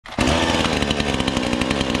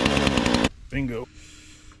Bingo.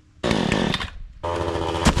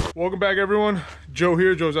 Welcome back, everyone. Joe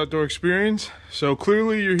here, Joe's Outdoor Experience. So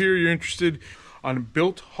clearly you're here, you're interested on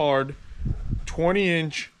BILT HARD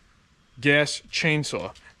 20-inch gas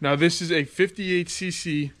chainsaw. Now this is a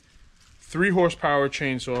 58cc 3 horsepower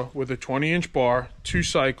chainsaw with a 20-inch bar,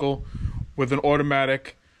 2-cycle, with an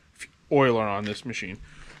automatic oiler on this machine.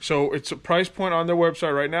 So it's a price point on their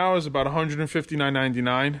website right now is about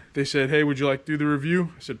 $159.99. They said, hey, would you like to do the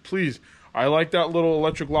review? I said, please. I like that little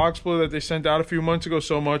electric log splitter that they sent out a few months ago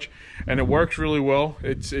so much, and it works really well.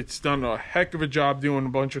 It's done a heck of a job doing a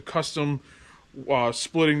bunch of custom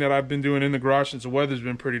splitting that I've been doing in the garage since the weather's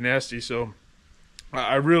been pretty nasty. So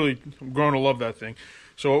I really am growing to love that thing.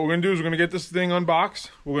 So what we're going to do is we're going to get this thing unboxed.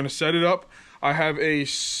 We're going to set it up. I have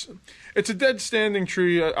it's a dead standing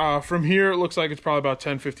tree. From here, it looks like it's probably about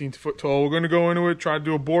 10, 15 foot tall. We're going to go into it, try to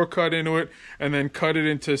do a bore cut into it, and then cut it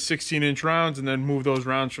into 16-inch rounds, and then move those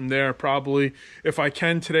rounds from there. Probably, if I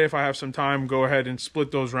can today, if I have some time, go ahead and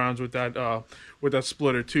split those rounds with that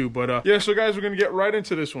splitter too. But yeah, so guys, we're going to get right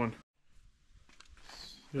into this one.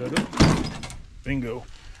 Bingo.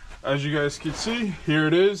 As you guys can see, here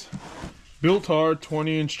it is. BILT HARD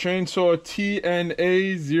 20-inch chainsaw,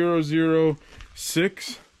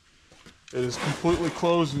 TNA-0006. It is completely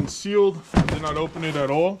closed and sealed. I did not open it at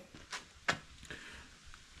all.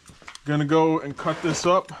 Gonna go and cut this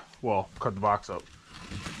up. Well, cut the box up.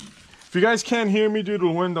 If you guys can't hear me due to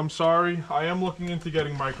the wind, I'm sorry. I am looking into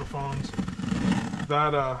getting microphones.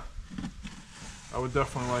 That I would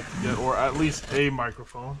definitely like to get, or at least a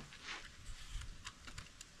microphone.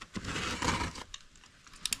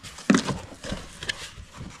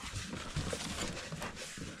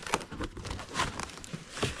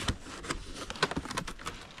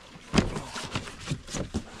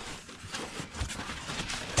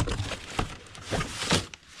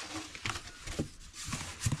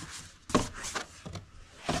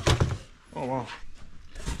 Oh wow.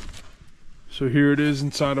 So here it is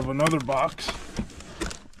inside of another box.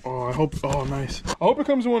 Oh nice. I hope it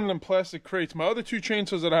comes in one of them plastic crates. My other 2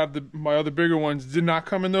 chainsaws that I have, my other bigger ones, did not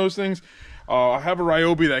come in those things. I have a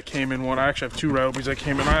Ryobi that came in one. I actually have 2 Ryobis that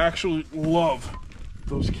came in. I actually love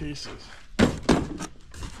those cases.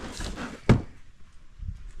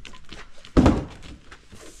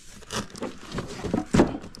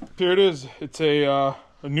 Here it is. It's a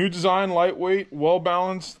new design, lightweight,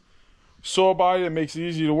 well-balanced saw body that makes it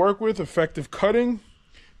easy to work with, effective cutting,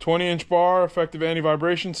 20-inch bar, effective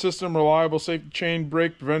anti-vibration system, reliable safety chain,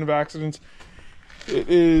 brake, preventive accidents. It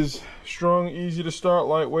is strong, easy to start,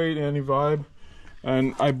 lightweight, anti-vibe.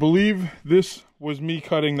 And I believe this was me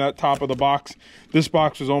cutting that top of the box. This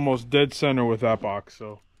box was almost dead center with that box,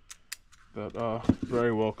 so that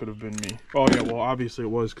very well could have been me. Oh yeah, well obviously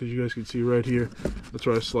it was, because you guys can see right here. That's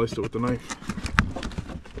why I sliced it with the knife.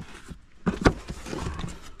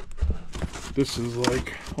 This is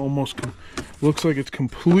like almost looks like it's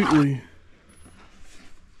completely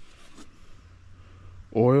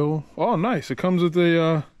oil. Oh nice. It comes with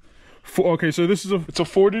a okay, so this is it's a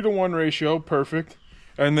 40-to-1 ratio, perfect.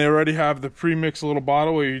 And they already have the pre-mixed little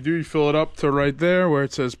bottle where you fill it up to right there where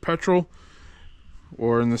it says petrol,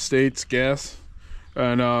 or in the States gas,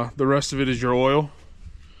 and the rest of it is your oil.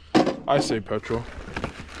 I say petrol.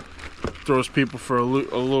 Throws people for a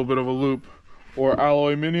little bit of a loop. Or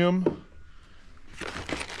aluminum.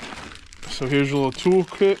 So here's your little tool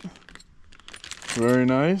kit. Very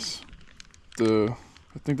nice. I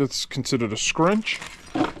think that's considered a scrunch.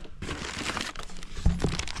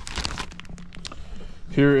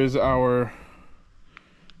 Here is our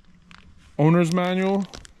owner's manual.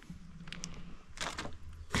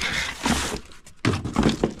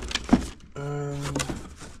 And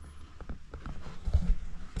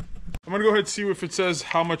I'm gonna go ahead and see if it says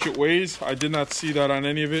how much it weighs. I did not see that on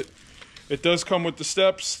any of it. It does come with the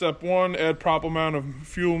steps. Step 1, add proper amount of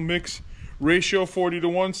fuel mix ratio,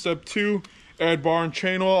 40-to-1. Step 2, add bar and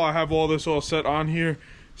chain oil. I have all this all set on here.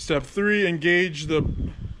 Step 3, engage the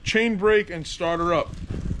chain brake and start her up.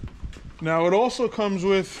 Now it also comes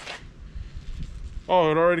with, it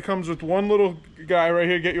already comes with one little guy right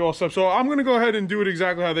here, get you all set. So I'm gonna go ahead and do it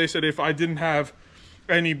exactly how they said if I didn't have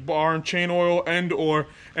any bar and chain oil and or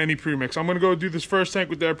any premix. I'm gonna go do this first tank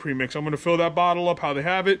with their premix. I'm gonna fill that bottle up how they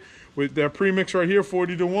have it with their premix right here,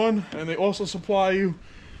 40-to-1, and they also supply you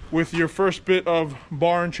with your first bit of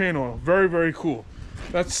bar and chain oil. Very, very cool.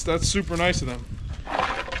 That's super nice of them.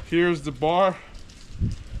 Here's the bar.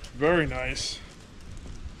 Very nice.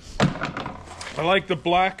 I like the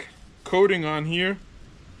black coating on here.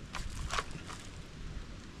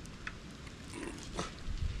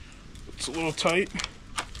 It's a little tight.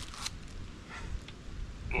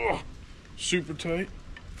 Ugh, super tight.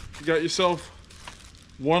 You got yourself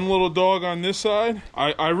one little dog on this side.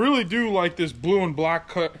 I really do like this blue and black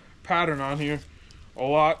cut pattern on here a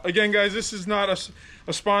lot. Again, guys, this is not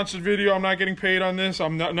a sponsored video. I'm not getting paid on this.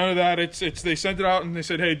 I'm not, none of that. It's they sent it out and they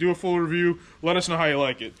said, hey, do a full review. Let us know how you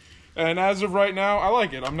like it. And as of right now, I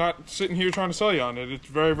like it. I'm not sitting here trying to sell you on it. It's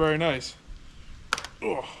very, very nice.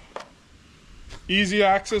 Ugh. Easy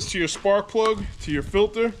access to your spark plug, to your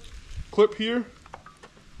filter clip here.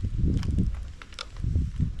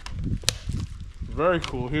 Very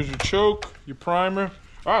cool. Here's your choke, your primer.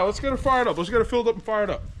 All right, let's get it fired up. Let's get it filled up and fired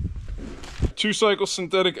up. 2-cycle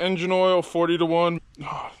synthetic engine oil, 40-to-1.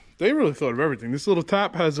 Oh, they really thought of everything. This little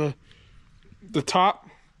tap has the top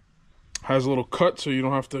has a little cut so you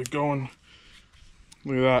don't have to go and,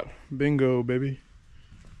 look at that. Bingo, baby.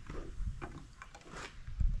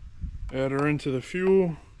 Add her into the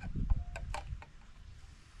fuel.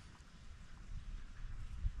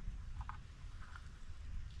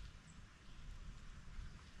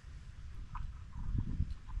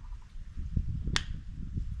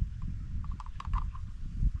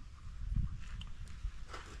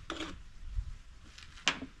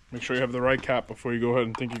 Make sure you have the right cap before you go ahead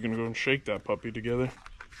and think you're gonna go and shake that puppy together.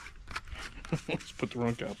 Let's put the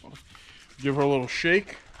wrong cap on. Give her a little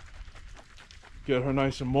shake. Get her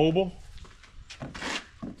nice and mobile.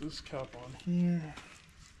 Put this cap on here.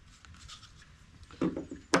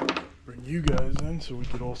 Bring you guys in so we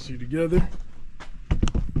can all see together.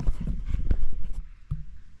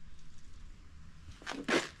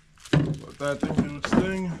 Let that thing do its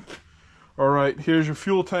thing. All right, here's your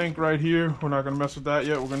fuel tank right here. We're not gonna mess with that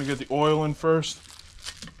yet. We're gonna get the oil in first.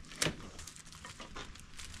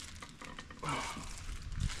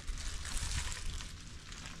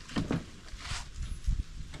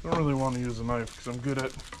 Don't really want to use a knife because I'm good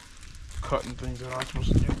at cutting things that aren't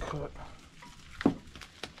supposed to get cut.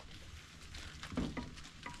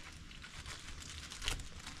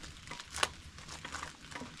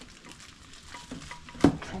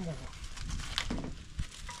 Come on.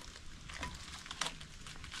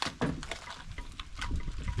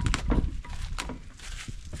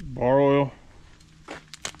 Bar oil.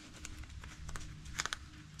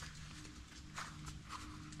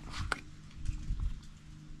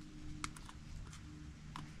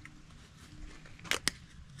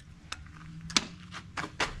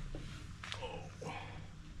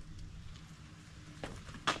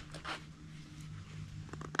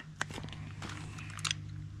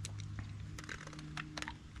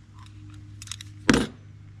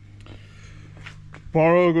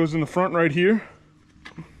 Bar oil goes in the front right here.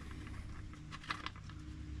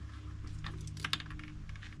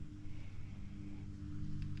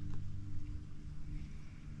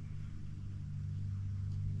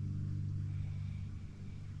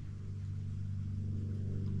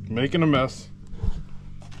 Making a mess.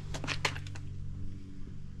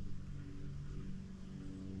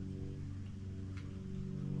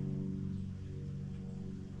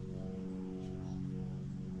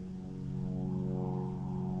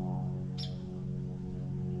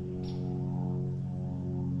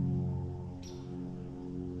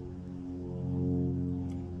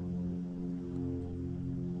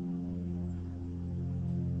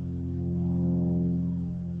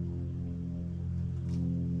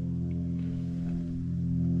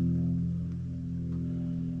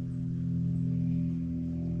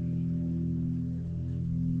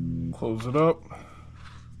 Close it up.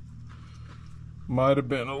 Might have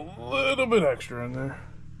been a little bit extra in there.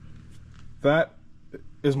 That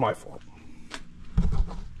is my fault.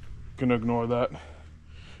 Gonna ignore that.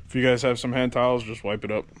 If you guys have some hand towels, just wipe it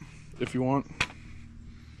up if you want.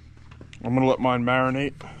 I'm gonna let mine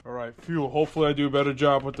marinate. All right, fuel. Hopefully I do a better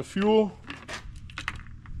job with the fuel.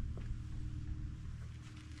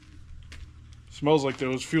 Smells like there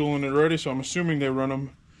was fuel in it already, so I'm assuming they run them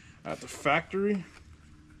at the factory.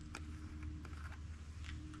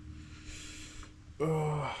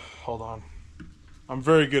 Hold on. I'm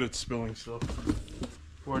very good at spilling stuff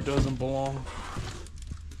where it doesn't belong.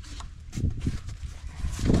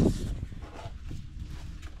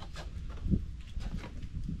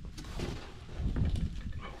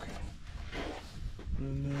 Okay.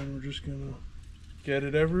 And then we're just gonna get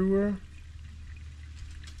it everywhere.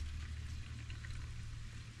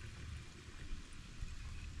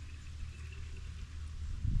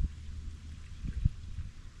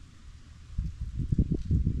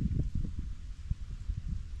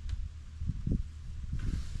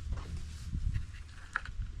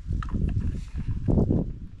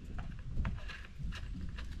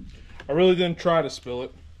 I really didn't try to spill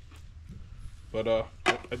it, but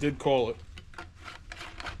I did call it.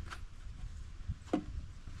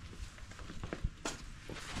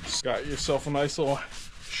 Got yourself a nice little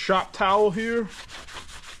shop towel here,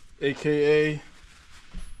 aka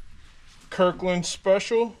Kirkland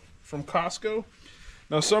Special from Costco.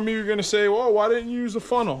 Now some of you are gonna say, well, why didn't you use a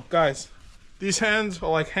funnel? Guys, these hands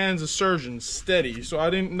are like hands of surgeons, steady. So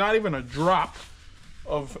not even a drop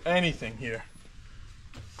of anything here.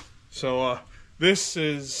 So this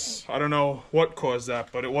is, I don't know what caused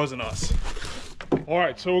that, but it wasn't us. All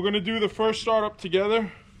right, so we're gonna do the first startup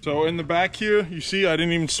together. So in the back here, you see I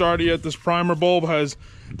didn't even start it yet. This primer bulb has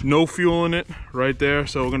no fuel in it right there.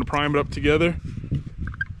 So we're gonna prime it up together.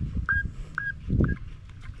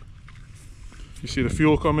 You see the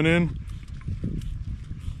fuel coming in.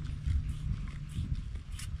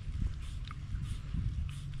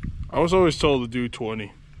 I was always told to do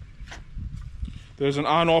 20. There's an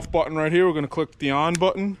on-off button right here. We're gonna click the on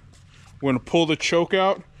button. We're gonna pull the choke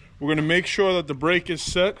out. We're gonna make sure that the brake is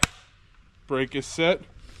set. Brake is set.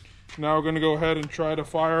 Now we're gonna go ahead and try to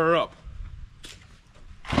fire her up.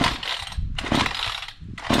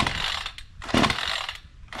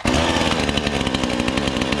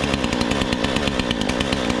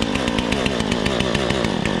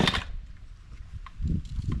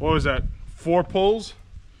 What was that? 4 pulls.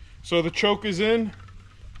 So the choke is in.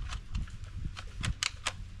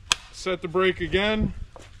 Set the brake again.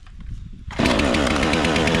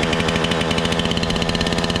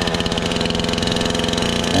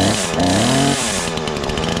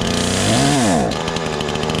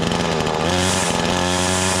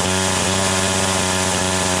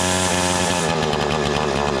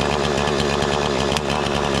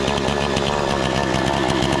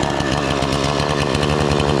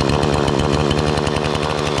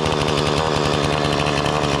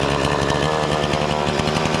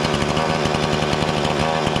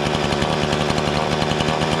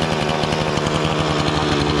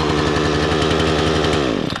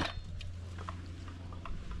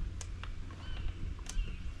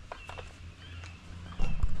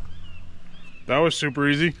 That was super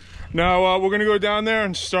easy. Now we're gonna go down there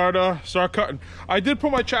and start cutting. I did put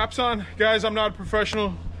my chaps on, guys. I'm not a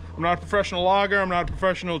professional. I'm not a professional logger. I'm not a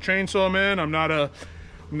professional chainsaw man. I'm not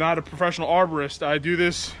a professional arborist. I do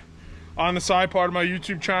this on the side part of my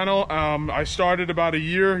YouTube channel. I started about a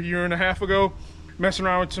year and a half ago, messing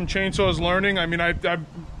around with some chainsaws, learning. I mean, I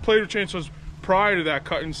played with chainsaws prior to that,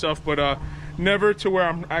 cutting stuff, but never to where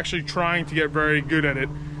I'm actually trying to get very good at it.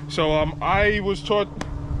 So I was taught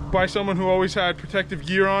by someone who always had protective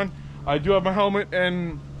gear on. I do have my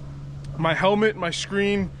helmet, my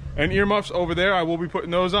screen, and earmuffs over there. I will be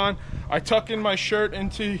putting those on. I tuck in my shirt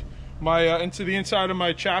into the inside of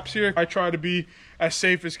my chaps here. I try to be as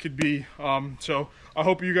safe as could be. So I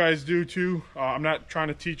hope you guys do too. I'm not trying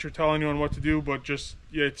to teach or tell anyone what to do, but just,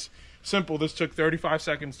 yeah, it's simple. This took 35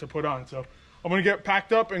 seconds to put on. So I'm gonna get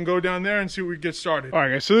packed up and go down there and see what we get started. All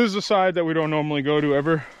right, guys, so this is the side that we don't normally go to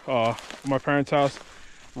ever. My parents' house.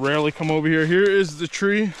 Rarely come over here. Here is the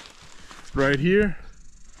tree right here.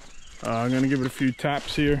 I'm gonna give it a few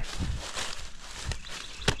taps here.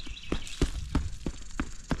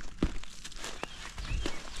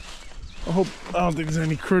 I don't think there's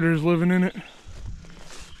any critters living in it.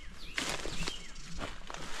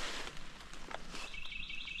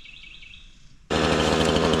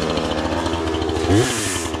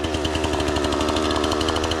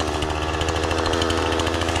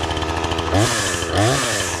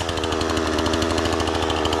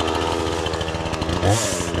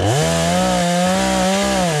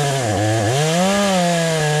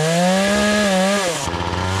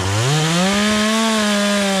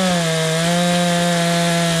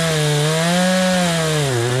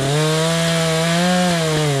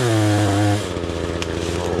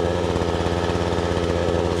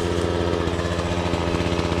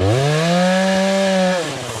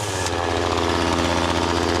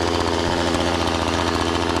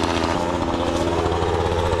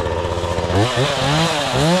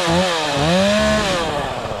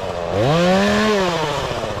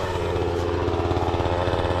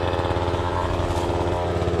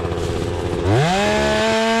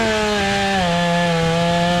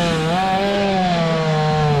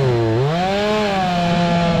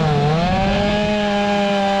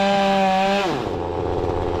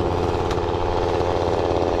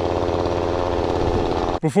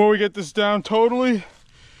 Before we get this down totally,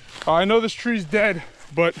 I know this tree's dead,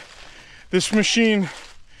 but this machine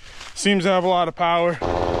seems to have a lot of power.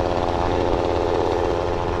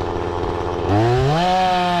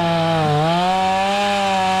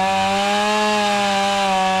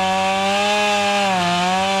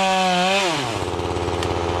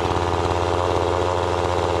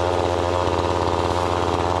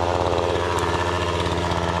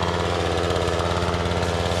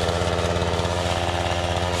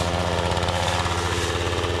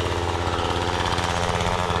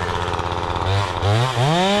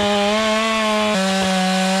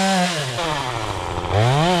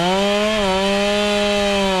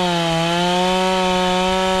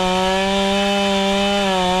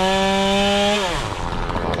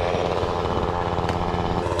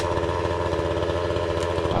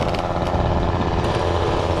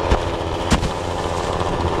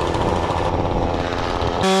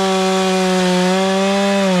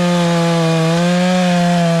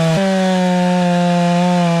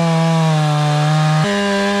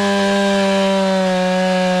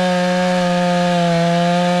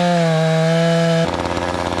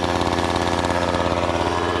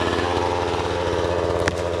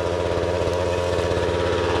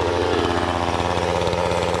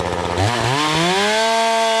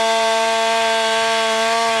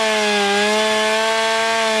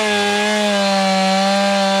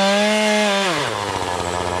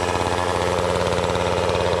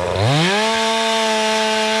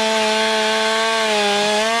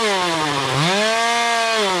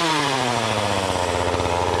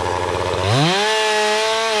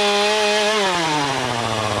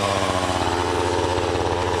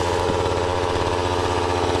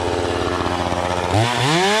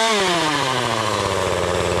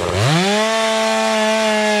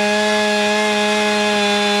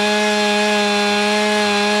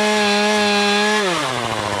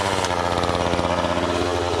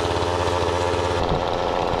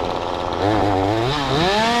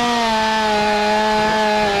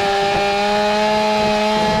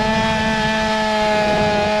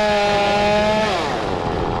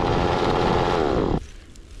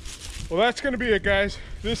 that's going to be it, guys.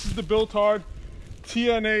 This is the BILT HARD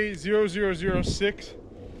TNA-0006.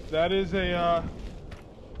 That is a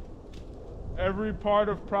every part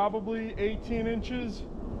of probably 18 inches.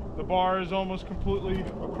 The bar is almost completely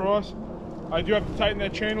across. I do have to tighten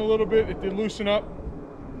that chain a little bit. It did loosen up.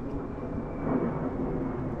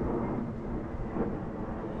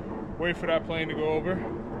 Wait for that plane to go over.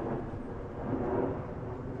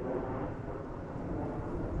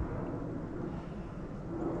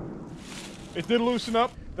 It did loosen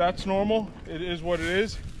up. That's normal. It is what it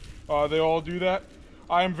is. They all do that.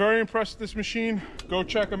 I am very impressed with this machine. Go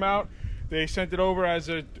check them out. They sent it over as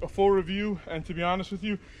a full review, and to be honest with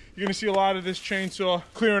you, you're gonna see a lot of this chainsaw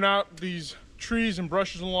clearing out these trees and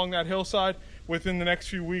brushes along that hillside within the next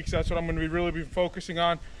few weeks. That's what I'm gonna really be focusing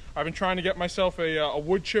on. I've been trying to get myself a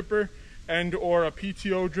wood chipper and or a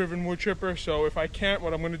PTO driven wood chipper. So if I can't,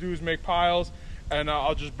 what I'm gonna do is make piles and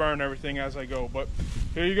I'll just burn everything as I go. But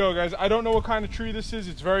here you go, guys. I don't know what kind of tree this is.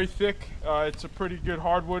 It's very thick. It's a pretty good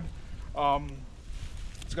hardwood.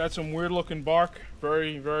 It's got some weird looking bark,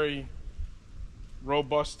 very, very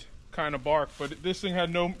robust kind of bark, but this thing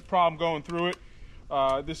had no problem going through it.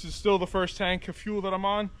 This is still the first tank of fuel that I'm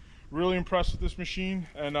on. Really impressed with this machine,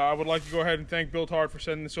 and I would like to go ahead and thank BILT HARD for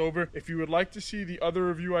sending this over. If you would like to see the other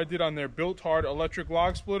review I did on their BILT HARD electric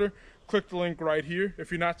log splitter, click the link right here.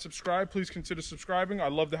 If you're not subscribed, please consider subscribing.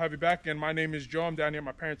 I'd love to have you back. Again, my name is Joe. I'm down here at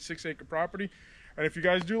my parents' 6-acre property. And if you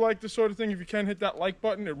guys do like this sort of thing, if you can hit that like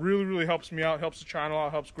button, it really, really helps me out, helps the channel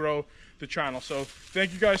out, helps grow the channel. So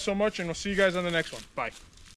thank you guys so much, and we'll see you guys on the next one. Bye.